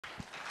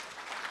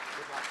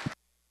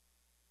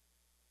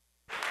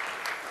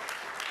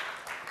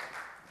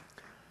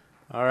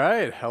All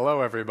right, hello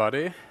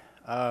everybody.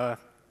 I'd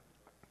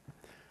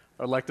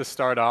like to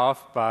start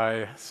off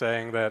by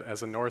saying that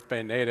as a North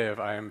Bay native,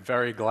 I am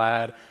very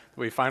glad that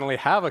we finally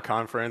have a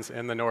conference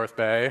in the North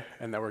Bay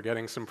and that we're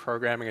getting some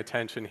programming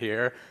attention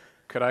here.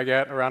 Could I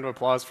get a round of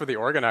applause for the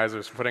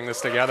organizers for putting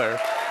this together?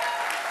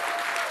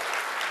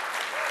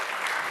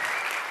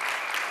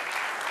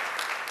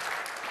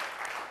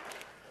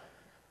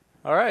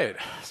 All right,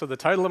 so the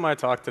title of my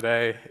talk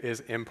today is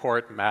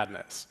Import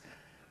Madness.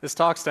 This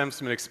talk stems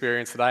from an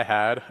experience that I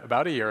had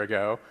about a year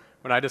ago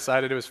when I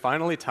decided it was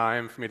finally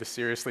time for me to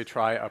seriously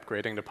try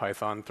upgrading to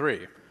Python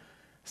 3.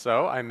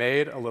 So I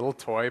made a little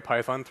toy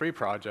Python 3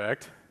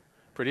 project.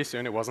 Pretty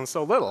soon it wasn't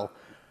so little.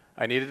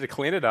 I needed to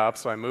clean it up,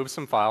 so I moved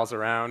some files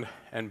around,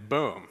 and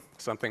boom,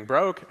 something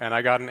broke, and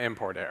I got an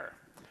import error.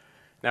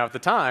 Now at the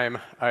time,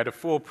 I had a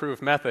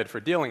foolproof method for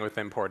dealing with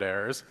import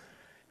errors,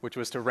 which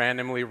was to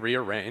randomly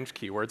rearrange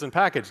keywords and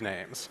package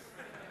names.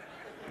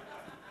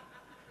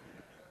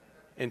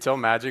 Until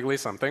magically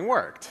something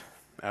worked,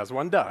 as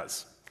one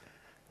does.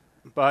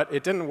 But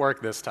it didn't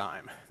work this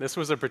time. This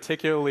was a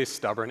particularly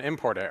stubborn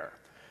import error.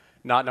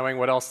 Not knowing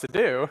what else to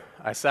do,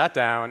 I sat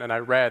down and I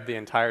read the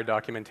entire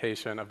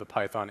documentation of the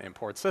Python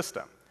import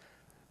system.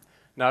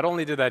 Not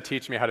only did that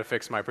teach me how to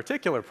fix my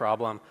particular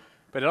problem,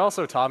 but it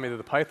also taught me that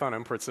the Python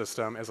import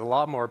system is a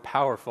lot more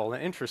powerful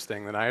and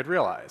interesting than I had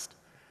realized.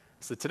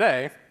 So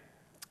today,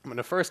 I'm going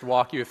to first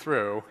walk you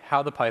through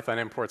how the Python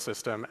import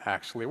system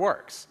actually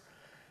works.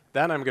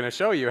 Then I'm going to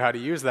show you how to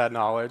use that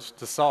knowledge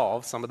to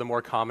solve some of the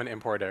more common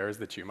import errors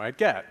that you might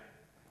get.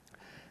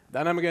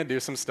 Then I'm going to do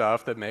some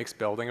stuff that makes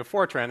building a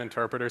Fortran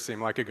interpreter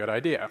seem like a good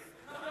idea.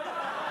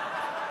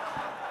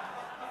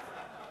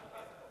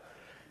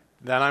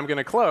 Then I'm going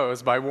to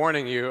close by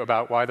warning you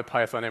about why the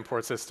Python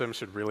import system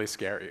should really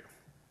scare you.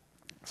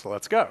 So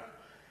let's go.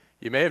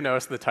 You may have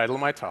noticed the title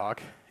of my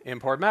talk,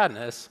 Import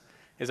Madness,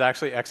 is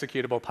actually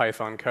executable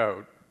Python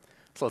code.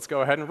 So let's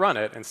go ahead and run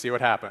it and see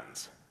what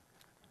happens.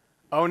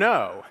 Oh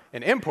no,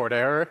 an import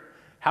error?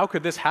 How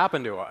could this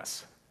happen to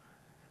us?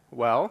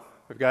 Well,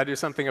 we've got to do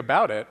something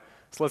about it,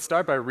 so let's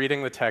start by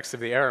reading the text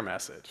of the error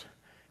message.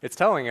 It's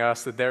telling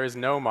us that there is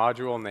no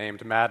module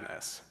named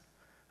Madness.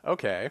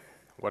 OK,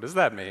 what does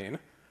that mean?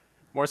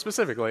 More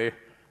specifically,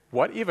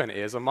 what even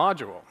is a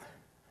module?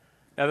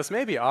 Now, this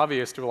may be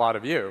obvious to a lot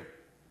of you,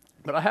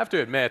 but I have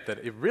to admit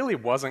that it really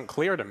wasn't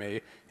clear to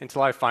me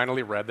until I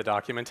finally read the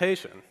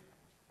documentation.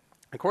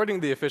 According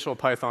to the official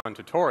Python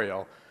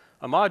tutorial,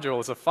 a module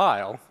is a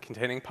file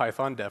containing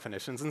Python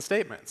definitions and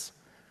statements.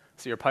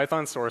 So your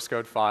Python source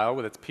code file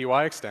with its py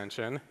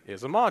extension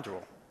is a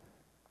module.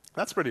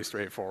 That's pretty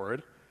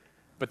straightforward.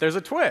 But there's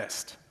a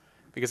twist,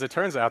 because it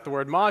turns out the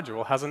word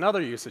module has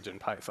another usage in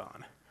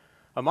Python.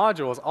 A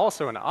module is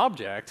also an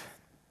object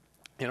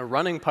in a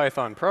running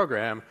Python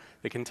program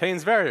that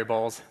contains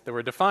variables that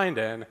were defined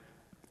in,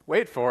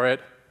 wait for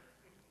it,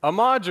 a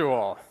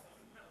module.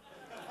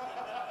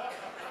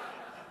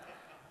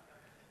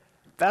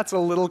 That's a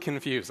little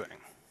confusing.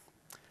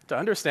 To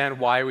understand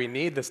why we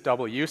need this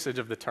double usage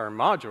of the term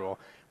module,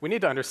 we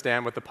need to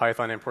understand what the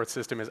Python import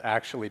system is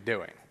actually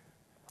doing.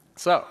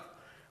 So,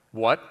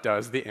 what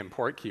does the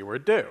import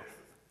keyword do?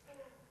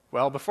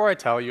 Well, before I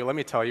tell you, let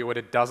me tell you what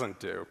it doesn't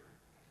do.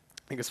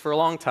 Because for a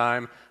long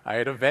time, I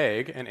had a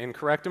vague and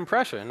incorrect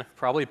impression,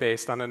 probably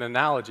based on an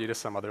analogy to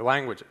some other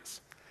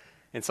languages.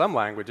 In some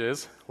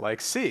languages,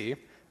 like C,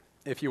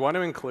 if you want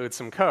to include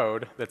some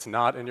code that's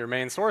not in your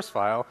main source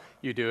file,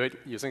 you do it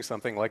using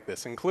something like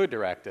this include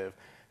directive,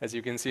 as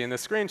you can see in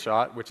this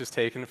screenshot, which is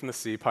taken from the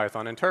C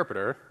Python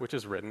interpreter, which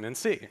is written in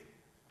C.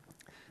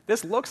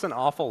 This looks an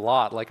awful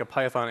lot like a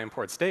Python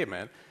import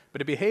statement,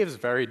 but it behaves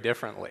very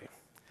differently.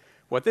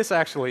 What this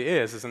actually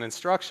is an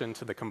instruction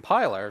to the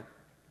compiler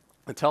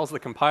that tells the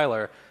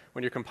compiler,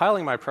 when you're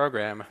compiling my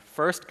program,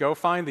 first go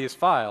find these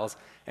files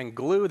and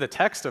glue the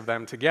text of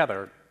them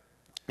together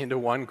into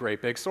one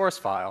great big source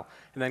file,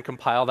 and then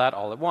compile that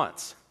all at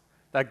once.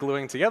 That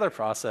gluing together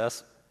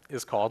process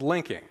is called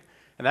linking,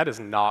 and that is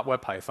not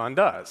what Python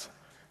does.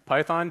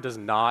 Python does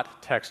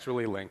not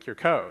textually link your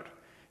code.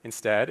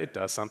 Instead, it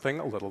does something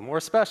a little more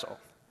special.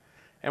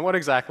 And what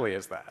exactly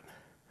is that?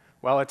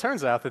 Well, it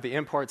turns out that the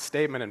import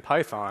statement in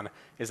Python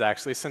is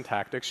actually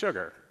syntactic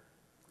sugar.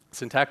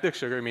 Syntactic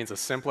sugar means a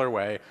simpler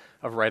way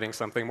of writing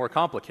something more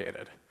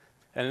complicated.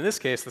 And in this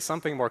case, the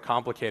something more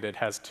complicated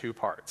has two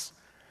parts.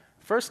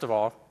 First of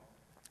all,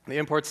 the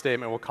import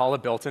statement will call a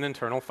built-in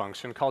internal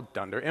function called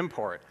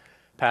dunderimport,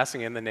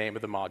 passing in the name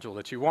of the module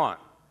that you want.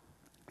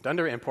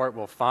 Dunderimport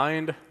will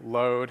find,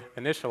 load,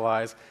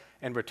 initialize,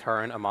 and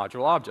return a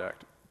module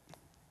object.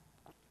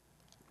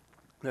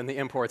 Then the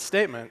import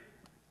statement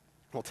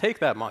will take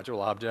that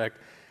module object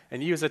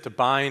and use it to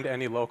bind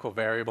any local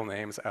variable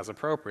names as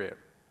appropriate.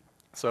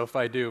 So if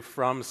I do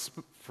from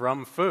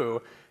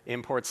foo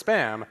import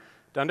spam,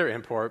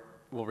 dunderimport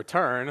will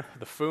return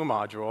the foo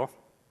module.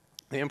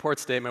 The import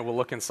statement will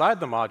look inside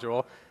the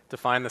module to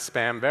find the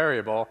spam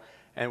variable,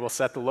 and will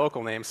set the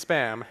local name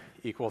spam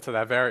equal to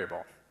that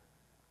variable.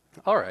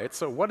 All right,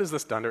 so what is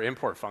this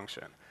dunderimport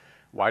function?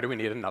 Why do we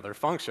need another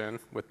function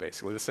with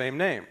basically the same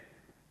name?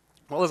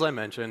 Well, as I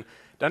mentioned,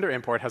 dunder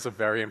import has a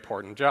very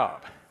important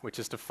job, which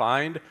is to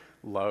find,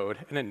 load,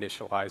 and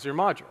initialize your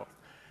module.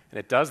 And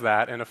it does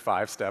that in a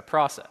 5-step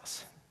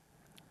process.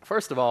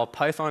 First of all,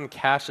 Python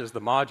caches the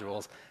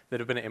modules that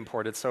have been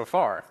imported so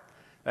far.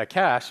 That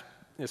cache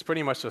is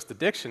pretty much just a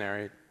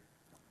dictionary.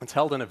 It's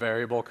held in a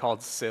variable called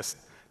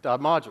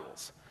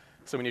sys.modules.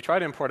 So when you try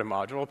to import a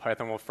module,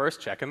 Python will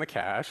first check in the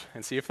cache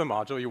and see if the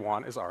module you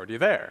want is already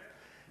there.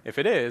 If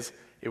it is,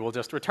 it will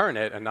just return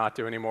it and not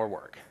do any more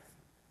work.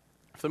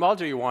 If the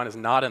module you want is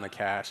not in the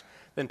cache,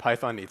 then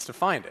Python needs to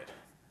find it.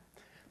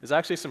 There's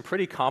actually some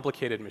pretty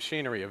complicated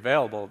machinery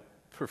available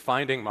for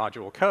finding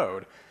module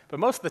code, but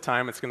most of the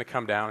time it's going to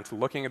come down to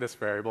looking at this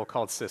variable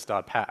called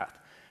sys.path,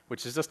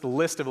 which is just a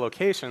list of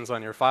locations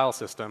on your file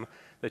system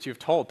that you've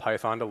told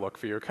Python to look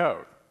for your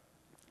code.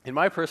 In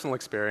my personal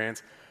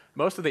experience,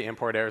 most of the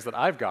import errors that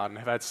I've gotten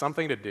have had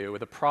something to do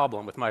with a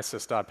problem with my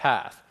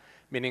sys.path,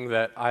 meaning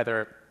that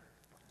either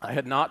I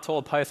had not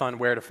told Python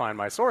where to find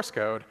my source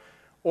code,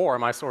 or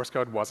my source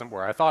code wasn't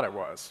where I thought it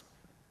was.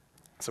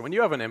 So when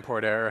you have an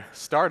import error,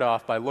 start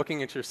off by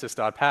looking at your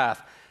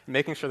sys.path and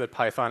making sure that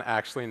Python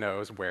actually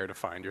knows where to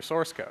find your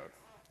source code.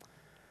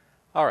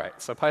 All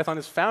right, so Python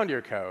has found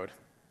your code.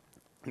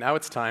 Now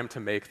it's time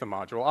to make the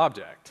module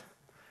object.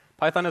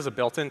 Python has a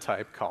built-in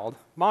type called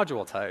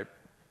module type.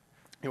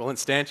 It will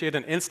instantiate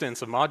an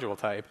instance of module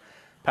type,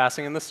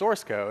 passing in the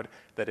source code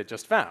that it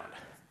just found.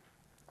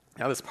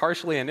 Now this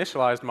partially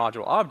initialized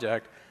module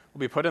object will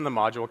be put in the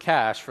module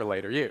cache for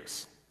later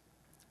use.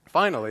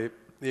 Finally,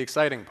 the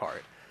exciting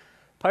part.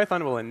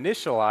 Python will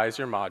initialize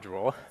your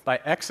module by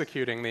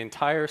executing the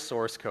entire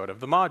source code of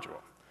the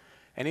module.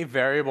 Any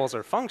variables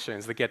or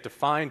functions that get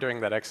defined during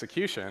that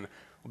execution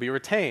will be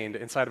retained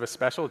inside of a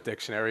special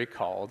dictionary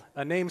called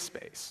a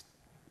namespace.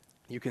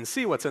 You can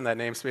see what's in that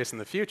namespace in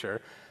the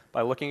future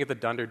by looking at the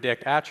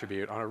dunderdict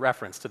attribute on a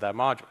reference to that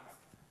module.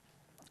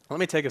 Let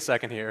me take a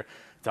second here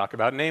to talk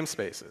about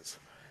namespaces.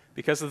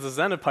 Because as the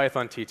Zen of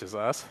Python teaches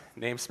us,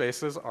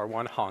 namespaces are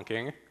one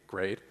honking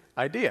great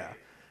idea,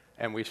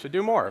 and we should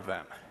do more of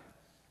them.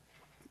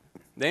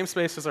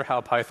 Namespaces are how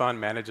Python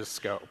manages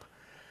scope.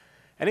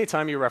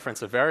 Anytime you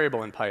reference a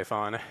variable in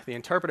Python, the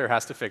interpreter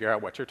has to figure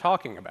out what you're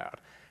talking about,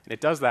 and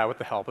it does that with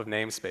the help of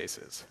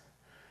namespaces.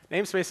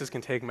 Namespaces can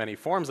take many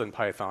forms in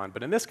Python,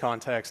 but in this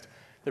context,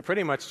 they're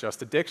pretty much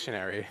just a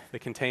dictionary that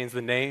contains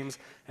the names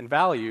and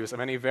values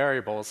of any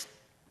variables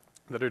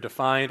that are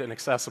defined and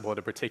accessible at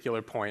a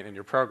particular point in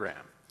your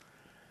program.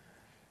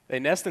 They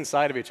nest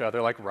inside of each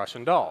other like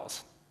Russian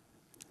dolls.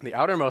 The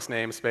outermost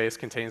namespace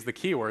contains the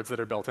keywords that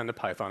are built into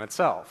Python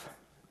itself.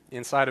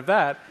 Inside of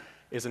that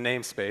is a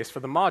namespace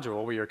for the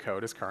module where your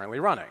code is currently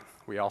running.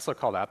 We also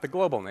call that the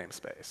global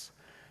namespace.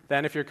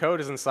 Then if your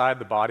code is inside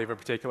the body of a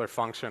particular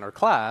function or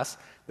class,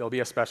 there'll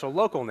be a special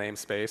local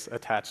namespace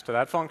attached to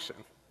that function.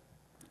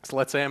 So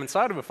let's say I'm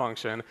inside of a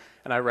function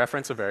and I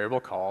reference a variable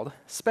called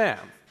spam.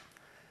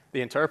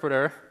 The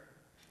interpreter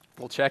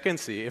will check and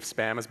see if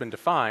spam has been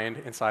defined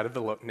inside of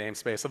the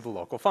namespace of the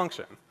local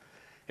function.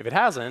 If it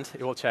hasn't,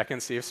 it will check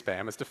and see if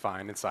spam is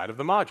defined inside of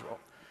the module.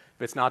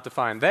 If it's not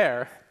defined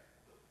there,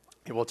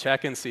 it will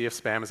check and see if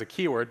spam is a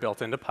keyword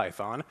built into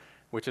Python,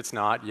 which it's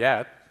not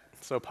yet,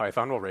 so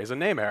Python will raise a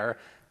name error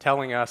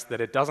telling us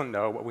that it doesn't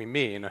know what we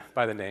mean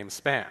by the name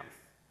spam.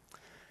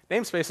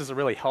 Namespaces are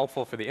really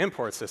helpful for the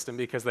import system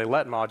because they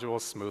let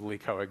modules smoothly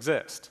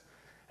coexist.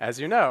 As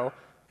you know,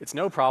 it's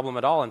no problem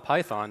at all in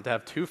Python to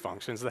have two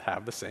functions that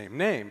have the same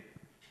name,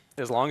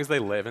 as long as they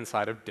live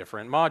inside of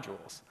different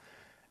modules.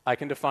 I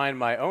can define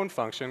my own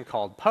function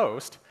called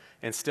post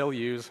and still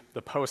use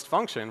the post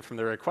function from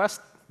the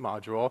request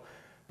module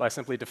by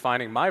simply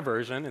defining my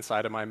version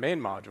inside of my main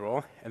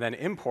module and then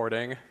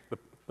importing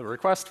the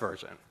request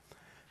version.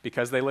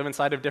 Because they live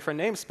inside of different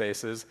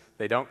namespaces,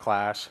 they don't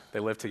clash, they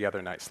live together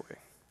nicely.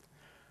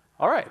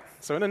 All right,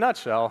 so in a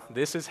nutshell,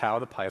 this is how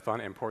the Python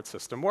import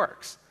system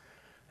works.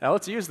 Now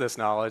let's use this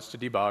knowledge to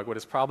debug what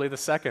is probably the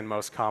second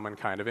most common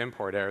kind of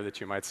import error that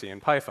you might see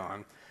in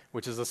Python,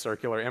 which is a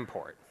circular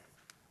import.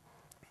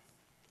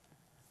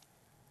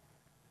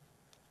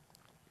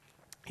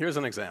 Here's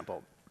an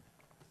example.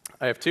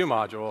 I have two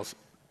modules,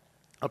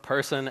 a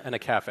person and a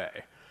cafe.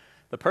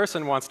 The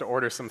person wants to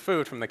order some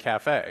food from the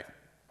cafe,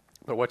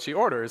 but what she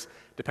orders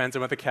depends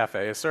on what the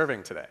cafe is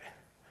serving today.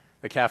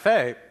 The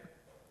cafe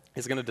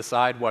is going to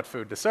decide what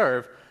food to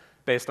serve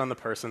based on the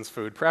person's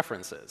food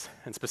preferences,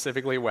 and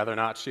specifically whether or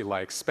not she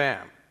likes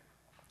spam.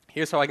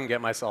 Here's how I can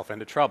get myself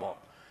into trouble.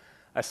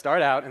 I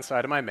start out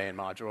inside of my main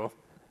module.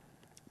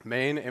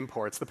 Main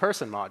imports the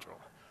person module.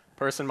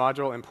 Person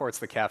module imports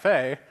the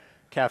cafe.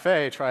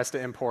 Cafe tries to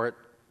import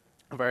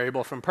a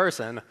variable from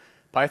person.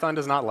 Python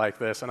does not like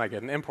this, and I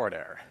get an import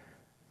error.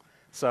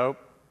 So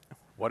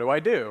what do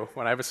I do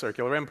when I have a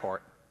circular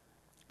import?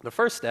 The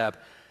first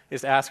step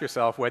is to ask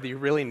yourself whether you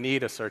really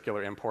need a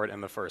circular import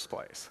in the first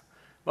place.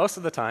 Most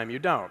of the time, you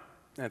don't.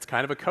 And it's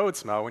kind of a code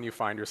smell when you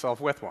find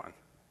yourself with one.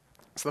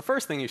 So the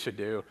first thing you should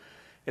do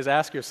is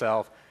ask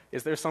yourself,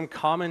 is there some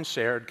common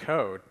shared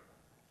code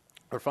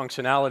or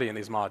functionality in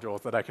these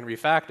modules that I can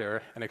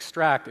refactor and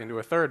extract into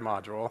a third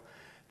module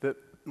that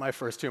my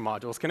first two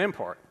modules can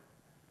import.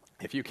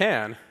 If you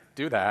can,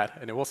 do that,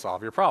 and it will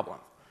solve your problem.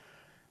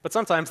 But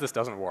sometimes this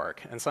doesn't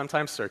work, and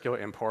sometimes circular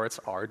imports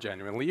are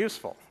genuinely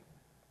useful.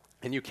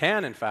 And you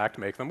can, in fact,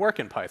 make them work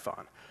in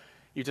Python.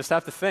 You just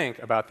have to think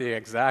about the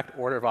exact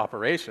order of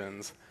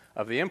operations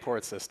of the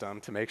import system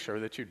to make sure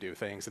that you do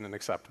things in an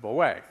acceptable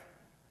way.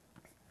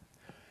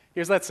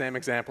 Here's that same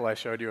example I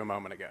showed you a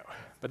moment ago,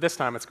 but this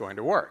time it's going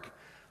to work.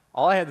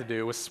 All I had to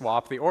do was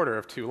swap the order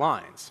of two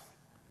lines.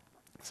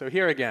 So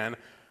here again,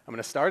 I'm going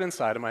to start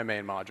inside of my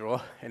main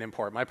module and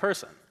import my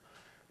person.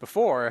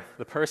 Before,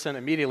 the person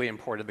immediately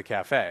imported the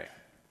cafe.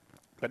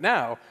 But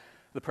now,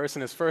 the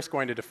person is first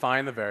going to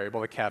define the variable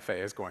the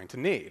cafe is going to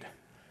need.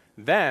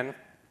 Then,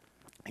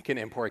 it can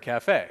import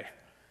cafe.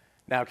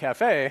 Now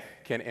cafe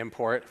can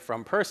import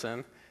from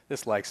person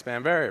this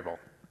like-span variable.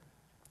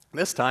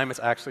 This time, it's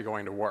actually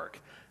going to work.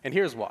 And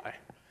here's why.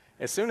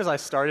 As soon as I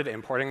started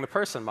importing the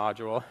person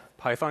module,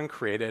 Python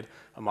created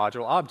a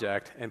module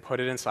object and put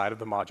it inside of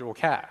the module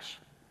cache.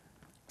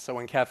 So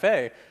when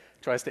cafe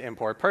tries to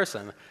import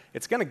person,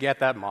 it's going to get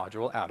that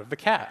module out of the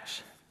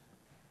cache.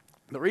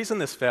 The reason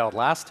this failed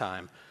last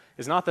time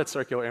is not that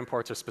circular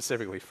imports are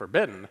specifically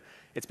forbidden.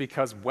 It's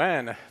because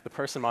when the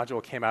person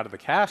module came out of the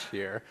cache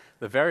here,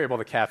 the variable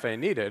the cafe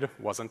needed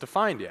wasn't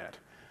defined yet.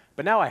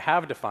 But now I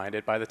have defined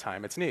it by the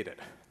time it's needed.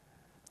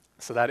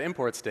 So that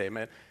import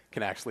statement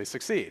can actually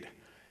succeed.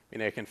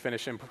 It can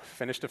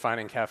finish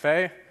defining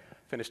cafe,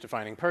 finish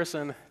defining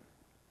person,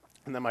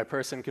 and then my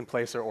person can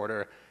place their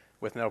order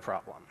with no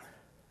problem.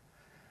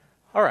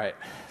 All right,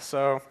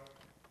 so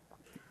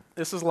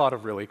this is a lot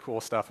of really cool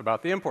stuff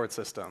about the import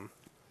system.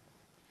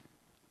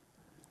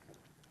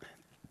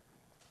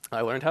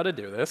 I learned how to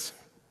do this.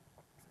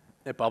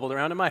 It bubbled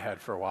around in my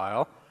head for a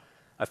while.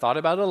 I thought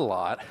about it a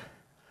lot.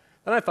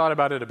 Then I thought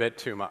about it a bit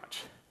too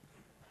much.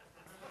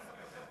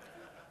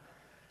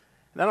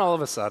 Then all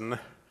of a sudden,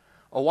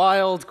 a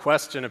wild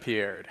question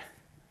appeared.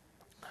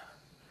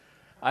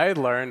 I had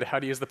learned how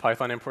to use the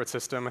Python import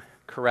system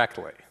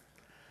correctly.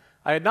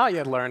 I had not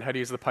yet learned how to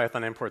use the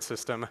Python import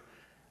system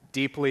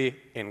deeply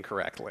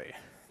incorrectly.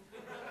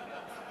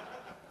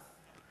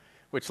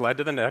 Which led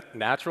to the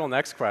natural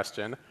next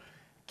question: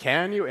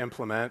 can you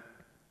implement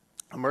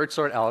a merge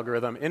sort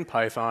algorithm in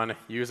Python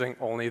using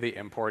only the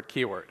import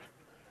keyword?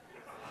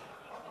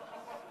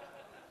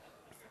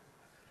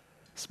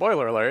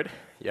 Spoiler alert,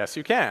 yes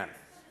you can.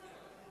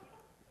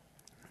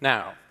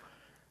 Now,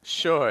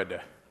 should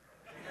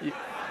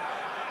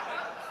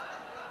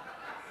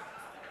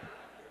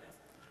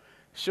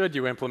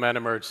you implement a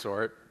merge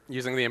sort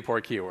using the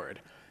import keyword?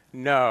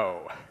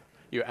 No,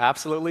 you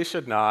absolutely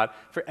should not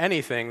for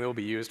anything that will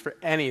be used for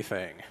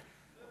anything,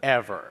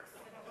 ever.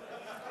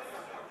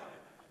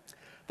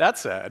 That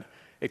said,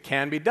 it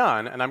can be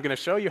done, and I'm going to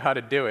show you how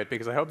to do it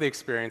because I hope the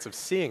experience of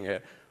seeing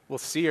it will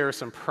sear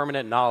some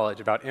permanent knowledge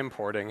about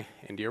importing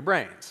into your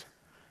brains.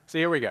 So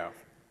here we go.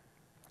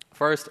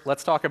 First,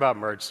 let's talk about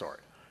merge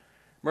sort.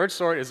 Merge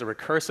sort is a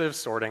recursive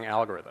sorting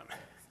algorithm.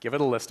 Give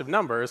it a list of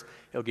numbers,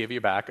 it'll give you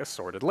back a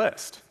sorted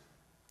list.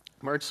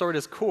 Merge sort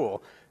is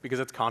cool because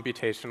it's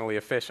computationally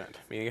efficient,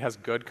 meaning it has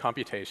good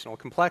computational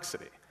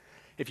complexity.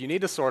 If you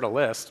need to sort a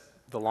list,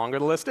 the longer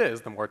the list is,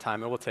 the more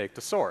time it will take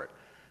to sort.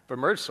 But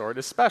merge sort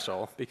is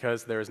special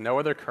because there is no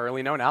other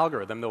currently known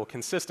algorithm that will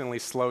consistently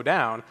slow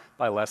down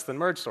by less than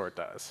merge sort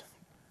does.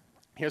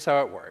 Here's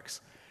how it works.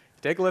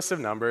 You take a list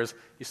of numbers,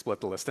 you split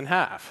the list in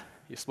half.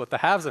 You split the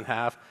halves in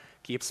half,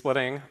 keep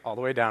splitting all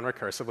the way down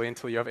recursively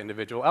until you have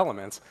individual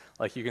elements,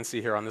 like you can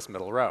see here on this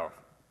middle row.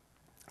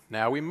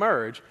 Now we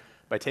merge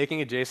by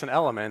taking adjacent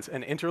elements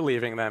and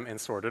interleaving them in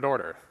sorted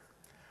order.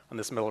 On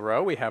this middle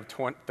row, we have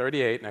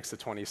 38 next to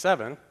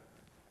 27.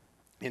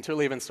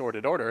 Interleave in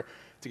sorted order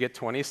to get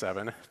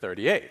 27,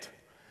 38.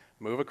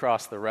 Move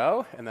across the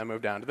row, and then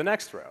move down to the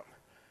next row.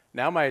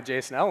 Now my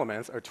adjacent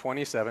elements are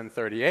 27,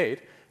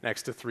 38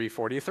 next to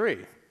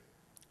 343.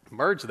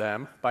 Merge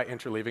them by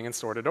interleaving in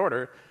sorted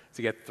order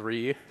to get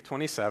 3,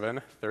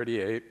 27,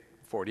 38,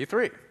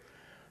 43.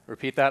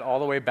 Repeat that all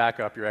the way back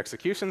up your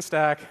execution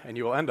stack, and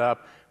you will end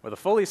up with a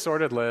fully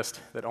sorted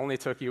list that only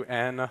took you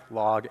n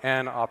log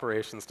n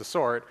operations to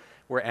sort,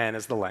 where n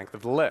is the length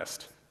of the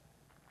list.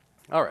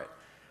 All right,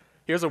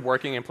 here's a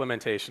working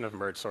implementation of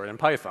merge sort in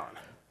Python.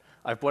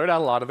 I've blurred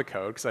out a lot of the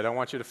code because I don't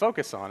want you to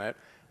focus on it,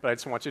 but I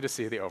just want you to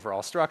see the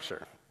overall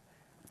structure.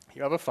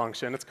 You have a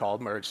function, it's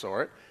called merge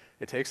sort.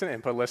 It takes an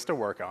input list to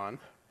work on,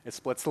 it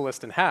splits the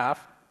list in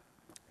half,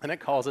 and it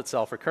calls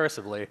itself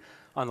recursively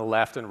on the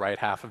left and right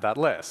half of that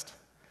list.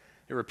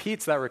 It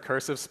repeats that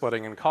recursive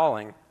splitting and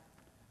calling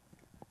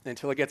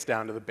until it gets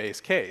down to the base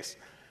case,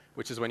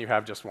 which is when you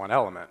have just one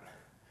element.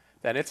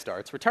 Then it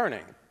starts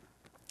returning.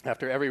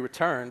 After every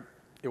return,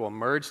 it will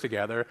merge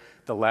together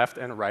the left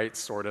and right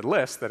sorted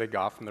list that it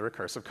got from the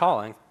recursive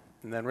calling,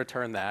 and then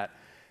return that.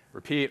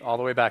 Repeat all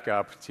the way back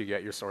up to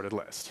get your sorted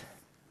list.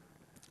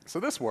 So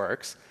this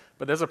works,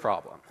 but there's a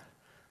problem.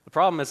 The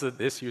problem is that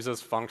this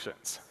uses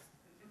functions.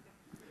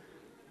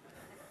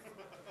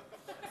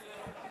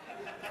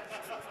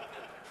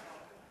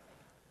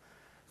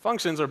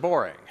 Functions are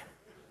boring.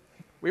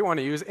 We want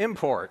to use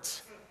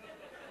imports.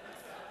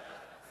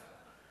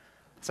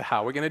 So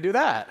how are we going to do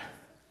that?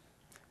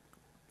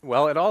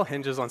 Well, it all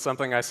hinges on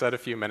something I said a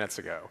few minutes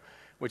ago,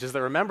 which is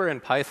that remember in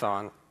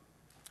Python,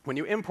 when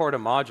you import a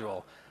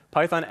module,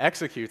 Python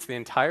executes the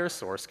entire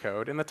source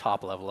code in the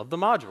top level of the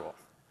module.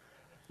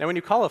 Now, when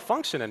you call a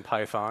function in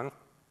Python,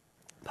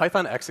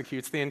 Python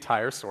executes the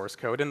entire source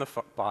code in the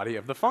body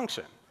of the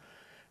function.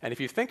 And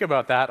if you think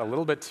about that a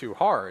little bit too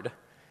hard,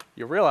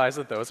 you realize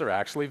that those are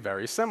actually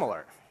very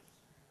similar.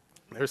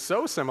 They're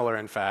so similar,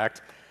 in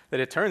fact, that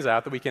it turns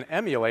out that we can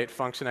emulate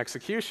function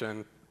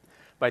execution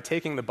by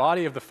taking the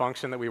body of the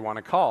function that we want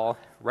to call,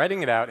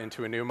 writing it out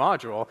into a new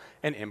module,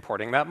 and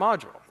importing that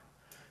module.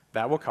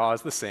 That will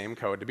cause the same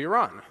code to be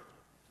run.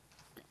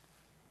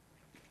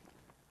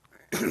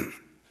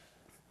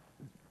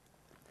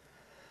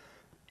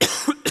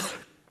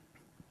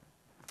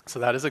 So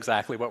that is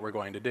exactly what we're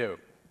going to do.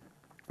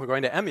 We're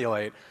going to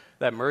emulate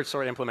that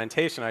mergesort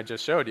implementation I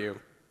just showed you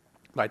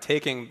by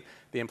taking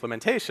the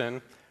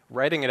implementation,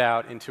 writing it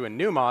out into a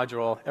new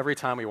module every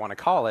time we want to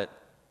call it,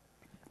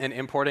 and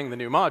importing the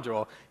new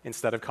module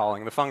instead of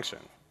calling the function.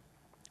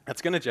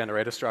 That's going to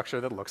generate a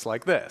structure that looks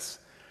like this.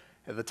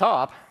 At the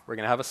top, we're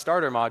going to have a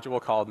starter module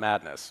called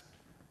madness.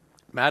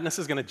 Madness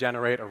is going to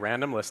generate a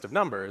random list of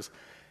numbers,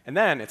 and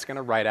then it's going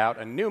to write out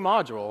a new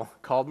module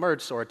called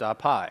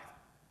mergesort.py.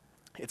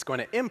 It's going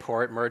to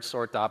import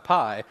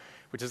mergesort.py,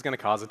 which is going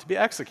to cause it to be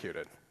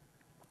executed.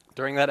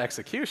 During that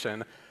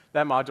execution,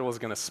 that module is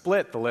going to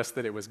split the list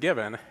that it was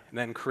given and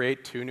then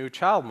create two new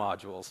child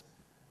modules,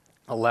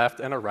 a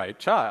left and a right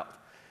child.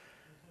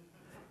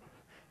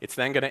 It's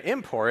then going to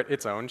import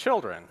its own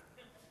children.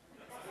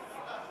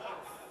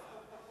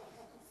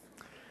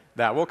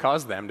 That will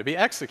cause them to be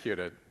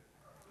executed.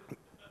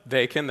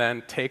 They can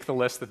then take the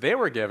list that they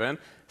were given,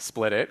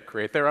 split it,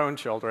 create their own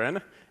children,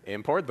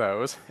 import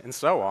those, and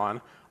so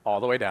on, all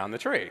the way down the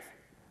tree,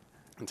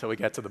 until we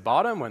get to the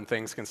bottom when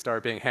things can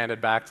start being handed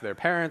back to their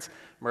parents,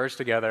 merged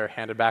together,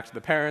 handed back to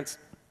the parents,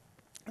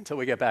 until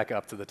we get back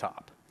up to the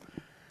top.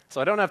 So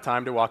I don't have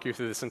time to walk you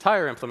through this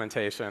entire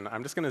implementation.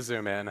 I'm just going to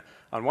zoom in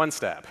on one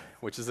step,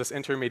 which is this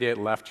intermediate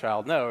left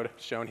child node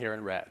shown here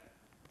in red.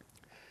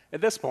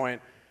 At this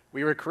point,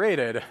 we were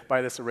created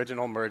by this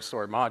original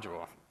mergesort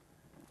module.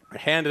 We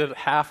handed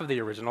half of the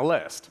original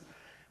list.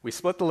 We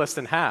split the list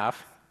in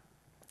half,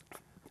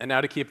 and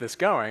now to keep this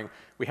going,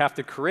 we have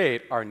to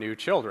create our new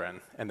children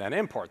and then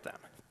import them.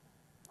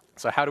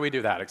 So how do we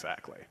do that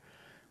exactly?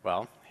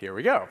 Well, here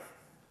we go.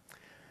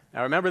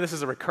 Now remember, this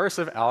is a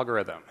recursive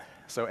algorithm.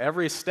 So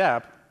every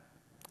step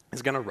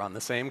is going to run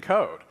the same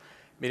code,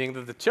 meaning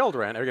that the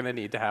children are going to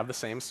need to have the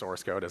same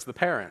source code as the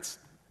parents.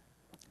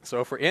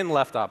 So if we're in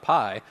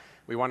left.py,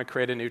 we want to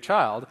create a new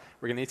child,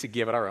 we're going to need to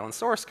give it our own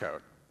source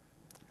code.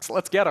 So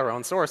let's get our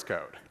own source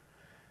code.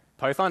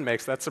 Python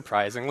makes that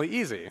surprisingly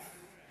easy,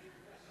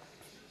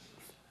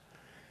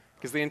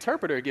 because the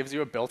interpreter gives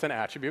you a built-in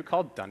attribute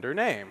called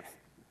 $name,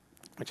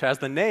 which has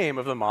the name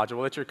of the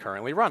module that you're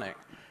currently running,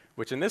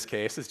 which in this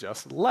case is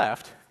just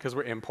left, because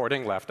we're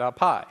importing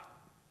left.py.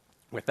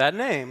 With that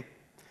name,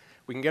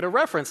 we can get a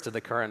reference to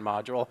the current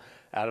module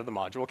out of the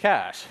module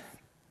cache.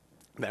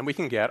 Then we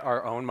can get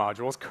our own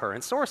module's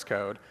current source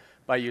code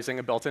by using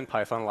a built-in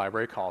Python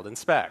library called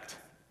inspect.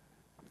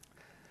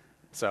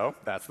 So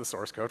that's the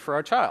source code for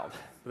our child.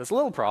 But there's a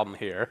little problem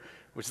here,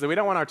 which is that we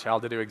don't want our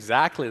child to do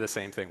exactly the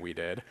same thing we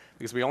did,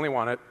 because we only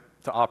want it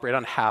to operate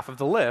on half of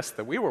the list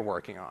that we were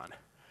working on.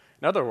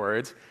 In other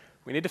words,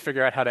 we need to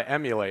figure out how to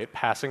emulate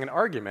passing an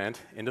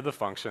argument into the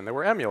function that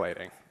we're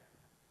emulating.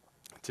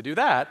 To do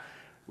that,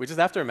 we just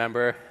have to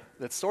remember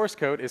that source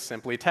code is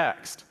simply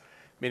text,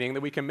 meaning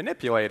that we can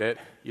manipulate it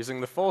using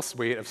the full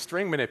suite of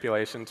string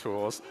manipulation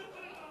tools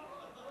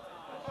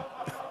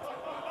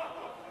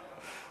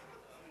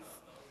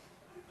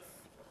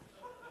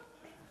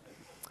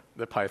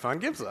that Python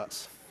gives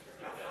us.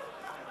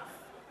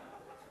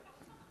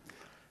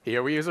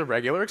 Here we use a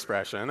regular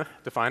expression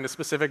to find a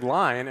specific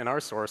line in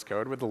our source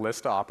code where the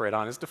list to operate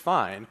on is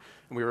defined,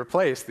 and we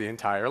replace the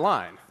entire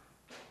line.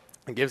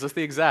 It gives us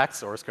the exact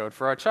source code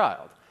for our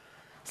child.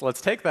 So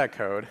let's take that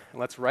code and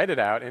let's write it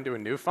out into a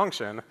new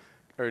function,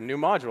 or a new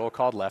module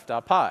called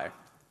left.py.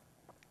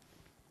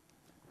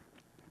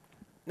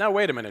 Now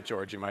wait a minute,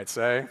 George, you might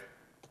say.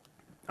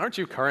 Aren't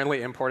you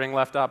currently importing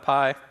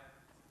left.py?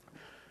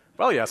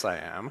 Well, yes, I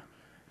am.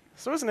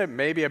 So isn't it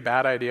maybe a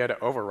bad idea to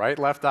overwrite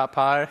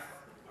left.py?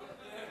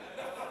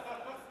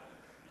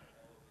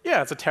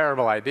 Yeah, it's a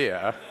terrible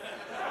idea.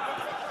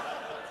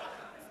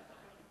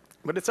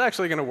 But it's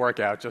actually going to work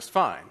out just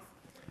fine.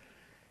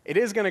 It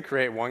is going to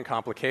create one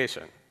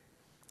complication,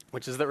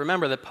 which is that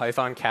remember that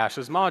Python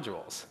caches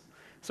modules.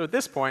 So at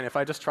this point, if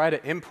I just try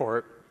to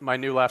import my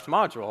new left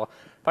module,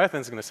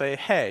 Python's going to say,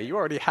 hey, you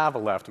already have a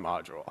left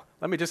module.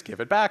 Let me just give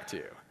it back to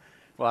you.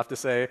 We'll have to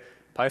say,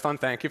 Python,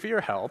 thank you for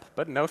your help,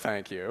 but no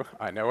thank you.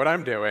 I know what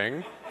I'm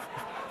doing.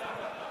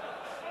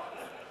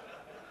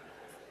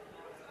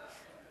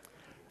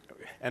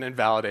 And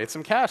invalidate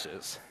some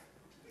caches.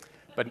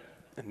 But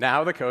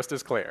now the coast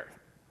is clear.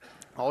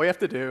 All we have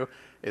to do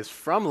is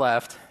from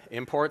left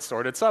import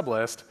sorted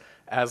sublist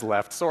as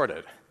left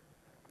sorted.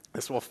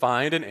 This will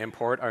find and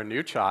import our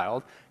new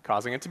child,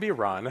 causing it to be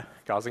run,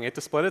 causing it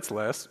to split its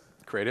list,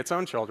 create its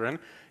own children,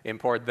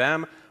 import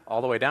them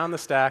all the way down the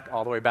stack,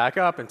 all the way back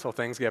up until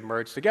things get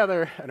merged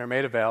together and are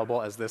made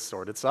available as this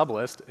sorted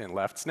sublist in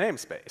left's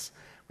namespace.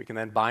 We can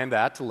then bind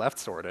that to left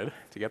sorted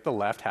to get the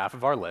left half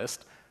of our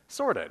list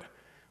sorted.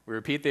 We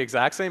repeat the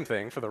exact same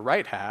thing for the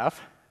right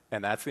half,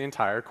 and that's the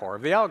entire core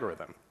of the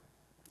algorithm.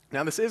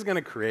 Now, this is going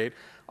to create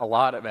a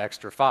lot of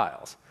extra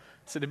files.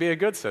 So to be a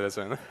good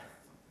citizen,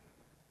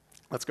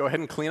 let's go ahead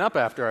and clean up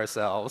after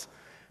ourselves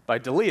by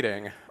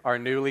deleting our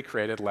newly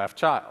created left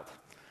child.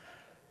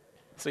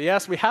 So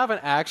yes, we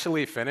haven't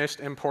actually finished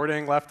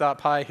importing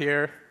left.py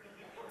here,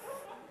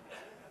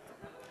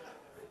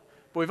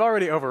 but we've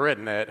already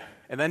overwritten it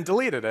and then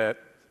deleted it,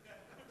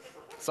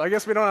 so I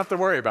guess we don't have to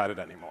worry about it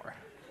anymore.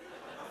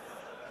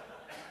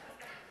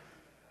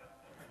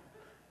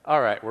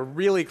 All right, we're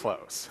really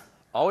close.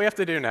 All we have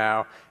to do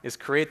now is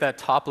create that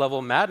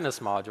top-level Madness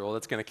module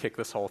that's going to kick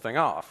this whole thing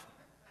off.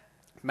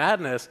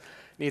 Madness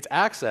needs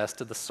access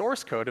to the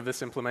source code of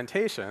this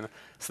implementation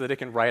so that it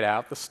can write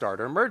out the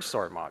starter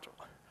mergesort module.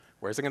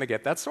 Where's it going to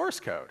get that source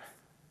code?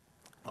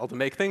 Well, to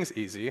make things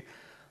easy,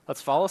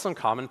 let's follow some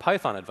common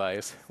Python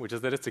advice, which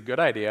is that it's a good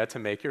idea to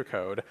make your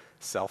code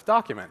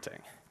self-documenting.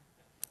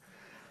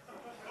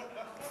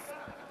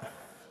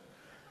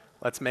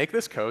 Let's make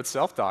this code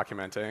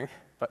self-documenting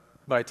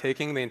by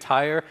taking the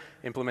entire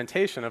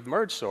implementation of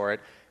mergesort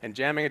and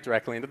jamming it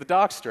directly into the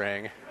doc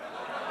string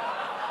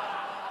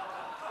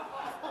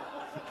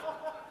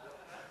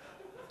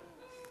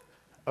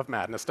of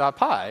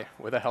madness.py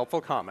with a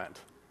helpful comment.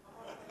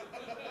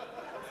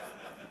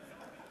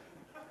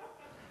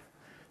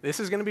 This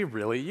is going to be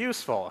really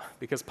useful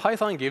because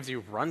Python gives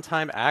you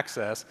runtime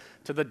access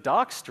to the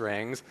doc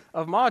strings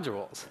of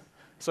modules.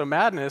 So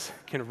Madness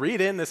can read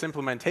in this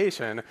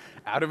implementation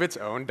out of its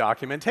own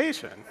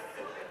documentation.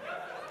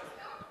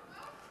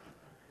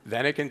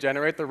 Then it can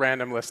generate the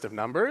random list of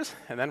numbers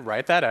and then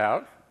write that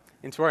out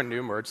into our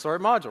new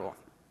mergesort module.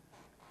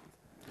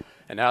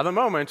 And now the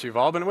moment you've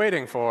all been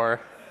waiting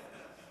for.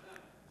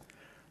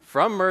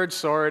 From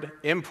mergesort,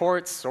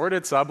 import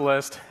sorted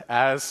sublist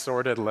as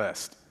sorted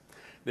list.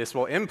 This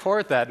will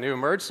import that new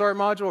mergesort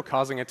module,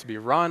 causing it to be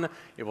run.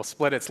 It will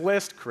split its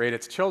list, create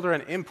its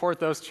children, import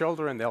those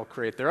children. They'll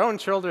create their own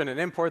children and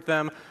import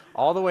them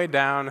all the way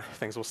down.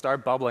 Things will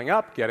start bubbling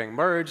up, getting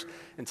merged,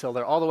 until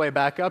they're all the way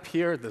back up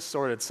here, the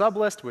sorted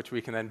sublist, which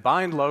we can then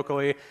bind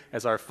locally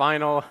as our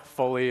final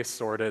fully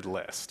sorted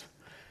list.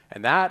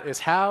 And that is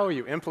how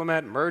you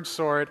implement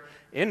mergesort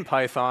in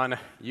Python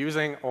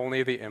using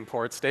only the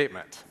import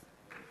statement.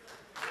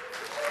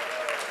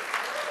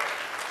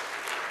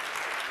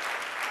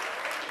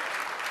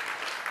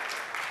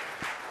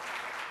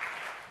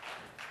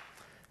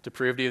 To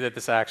prove to you that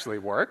this actually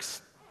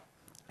works,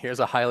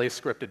 here's a highly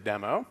scripted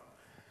demo.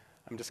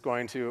 I'm just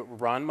going to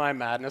run my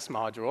Madness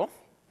module.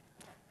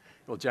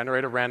 It will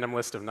generate a random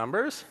list of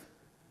numbers,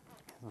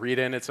 read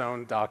in its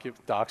own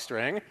doc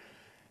string,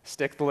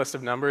 stick the list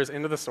of numbers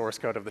into the source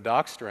code of the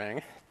doc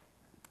string,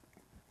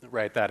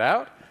 write that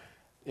out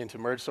into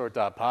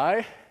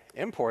mergesort.py,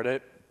 import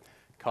it,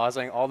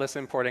 causing all this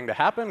importing to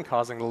happen,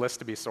 causing the list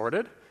to be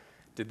sorted.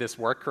 Did this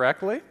work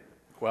correctly?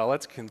 Well,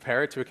 let's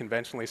compare it to a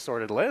conventionally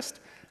sorted list.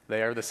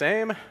 They are the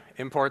same.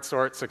 Import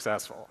sort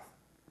successful.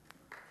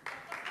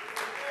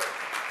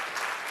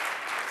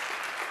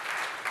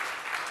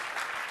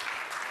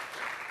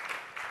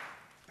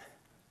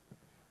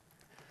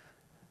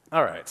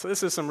 All right, so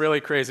this is some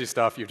really crazy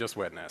stuff you've just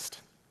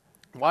witnessed.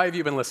 Why have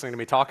you been listening to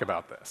me talk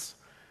about this?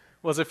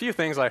 Well, there's a few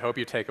things I hope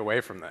you take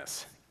away from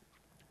this.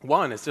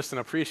 One is just an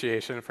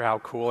appreciation for how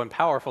cool and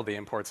powerful the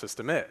import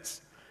system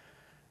is.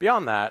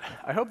 Beyond that,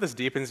 I hope this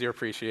deepens your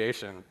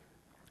appreciation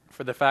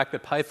for the fact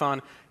that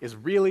Python is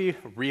really,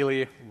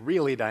 really,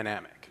 really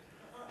dynamic.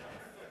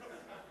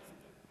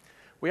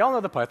 We all know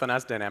that Python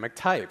has dynamic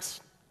types,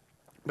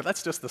 but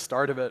that's just the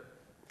start of it.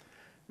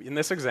 In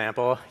this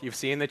example, you've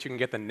seen that you can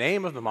get the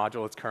name of the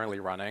module it's currently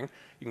running,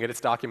 you can get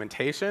its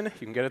documentation,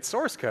 you can get its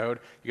source code,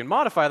 you can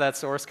modify that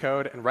source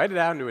code and write it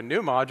out into a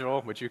new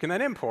module, which you can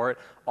then import,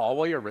 all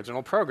while your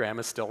original program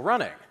is still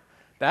running.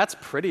 That's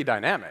pretty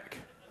dynamic.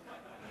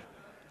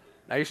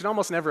 Now, you should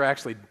almost never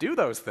actually do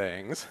those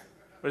things,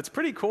 but it's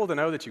pretty cool to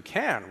know that you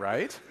can,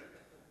 right?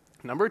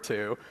 Number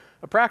two,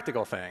 a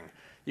practical thing.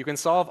 You can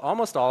solve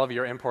almost all of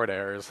your import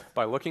errors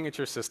by looking at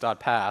your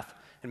sys.path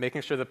and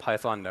making sure that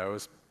Python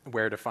knows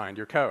where to find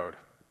your code.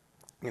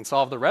 You can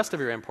solve the rest of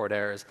your import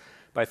errors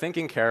by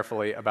thinking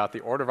carefully about the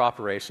order of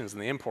operations in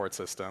the import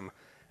system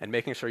and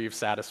making sure you've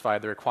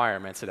satisfied the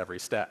requirements at every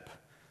step.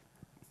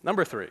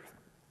 Number three,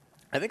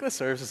 I think this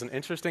serves as an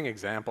interesting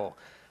example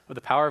of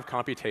the power of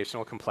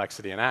computational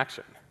complexity in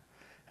action.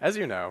 As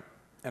you know,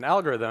 an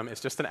algorithm is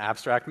just an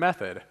abstract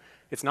method.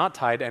 It's not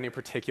tied to any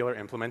particular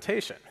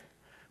implementation.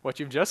 What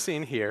you've just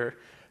seen here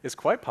is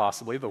quite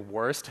possibly the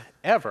worst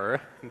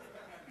ever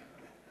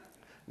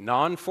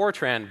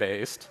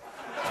non-Fortran-based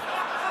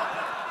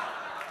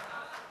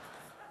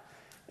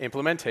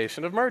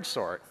implementation of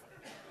mergesort.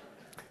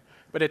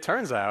 But it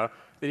turns out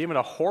that even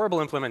a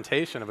horrible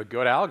implementation of a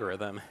good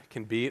algorithm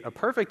can beat a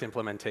perfect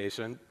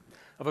implementation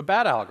of a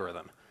bad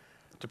algorithm.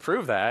 To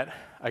prove that,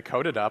 I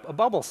coded up a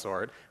bubble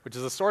sort, which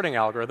is a sorting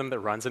algorithm that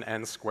runs in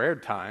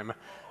n² time,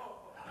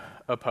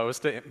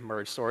 opposed to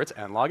merge sorts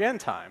n log n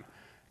time.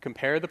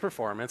 Compare the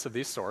performance of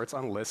these sorts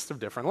on lists of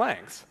different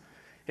lengths.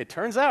 It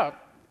turns out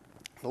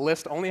the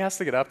list only has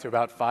to get up to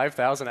about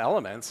 5,000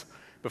 elements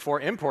before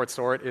import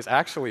sort is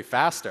actually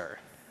faster.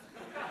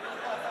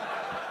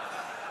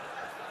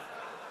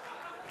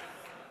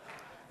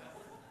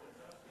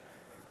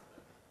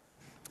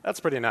 That's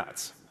pretty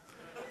nuts.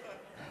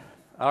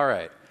 All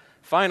right.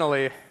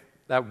 Finally,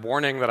 that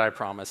warning that I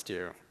promised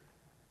you.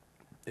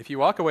 If you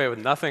walk away with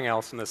nothing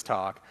else in this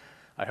talk,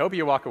 I hope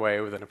you walk away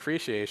with an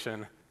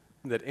appreciation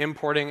that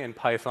importing in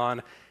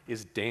Python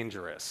is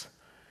dangerous.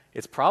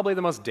 It's probably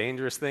the most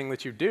dangerous thing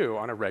that you do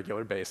on a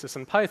regular basis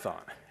in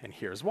Python, and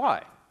here's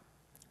why.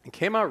 It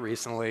came out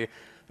recently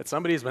that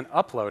somebody's been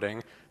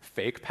uploading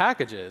fake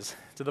packages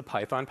to the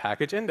Python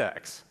package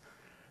index.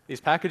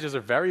 These packages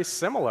are very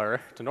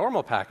similar to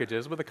normal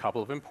packages with a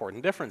couple of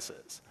important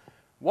differences.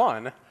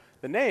 One,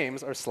 the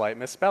names are slight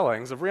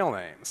misspellings of real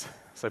names.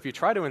 So if you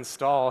try to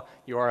install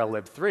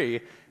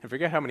urllib3 and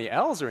forget how many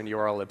L's are in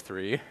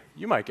urllib3,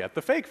 you might get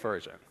the fake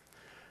version.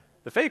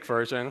 The fake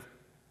version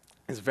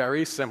is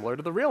very similar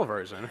to the real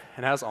version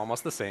and has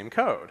almost the same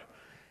code.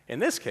 In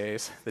this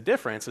case, the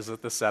difference is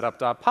that the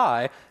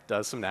setup.py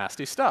does some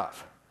nasty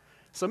stuff.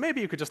 So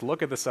maybe you could just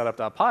look at the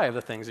setup.py of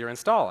the things you're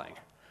installing.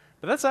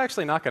 But that's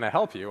actually not going to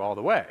help you all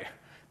the way,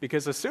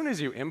 because as soon as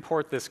you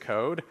import this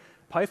code,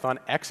 Python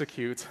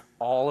executes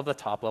all of the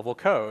top-level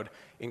code,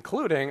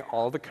 including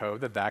all the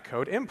code that that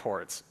code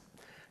imports.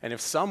 And if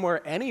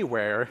somewhere,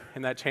 anywhere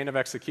in that chain of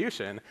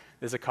execution,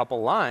 there's a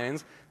couple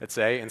lines that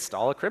say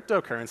install a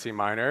cryptocurrency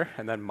miner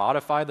and then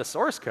modify the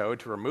source code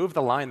to remove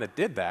the line that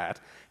did that,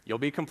 you'll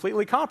be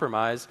completely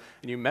compromised,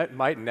 and you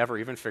might never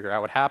even figure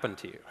out what happened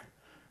to you.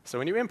 So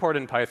when you import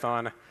in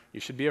Python, you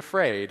should be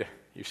afraid.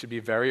 You should be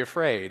very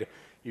afraid.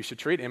 You should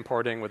treat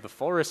importing with the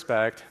full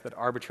respect that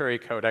arbitrary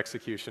code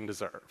execution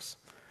deserves.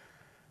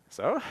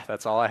 So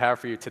that's all I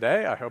have for you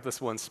today. I hope this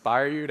will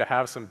inspire you to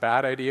have some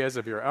bad ideas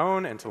of your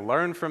own and to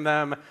learn from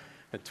them.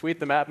 And tweet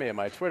them at me at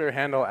my Twitter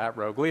handle,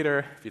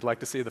 @RogueLeader. If you'd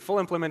like to see the full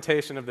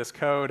implementation of this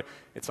code,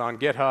 it's on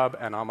GitHub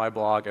and on my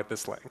blog at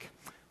this link.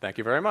 Thank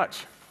you very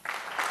much.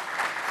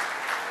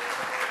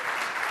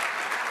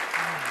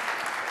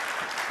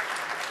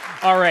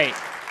 All right.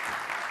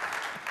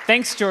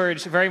 Thanks,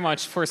 George, very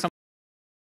much for some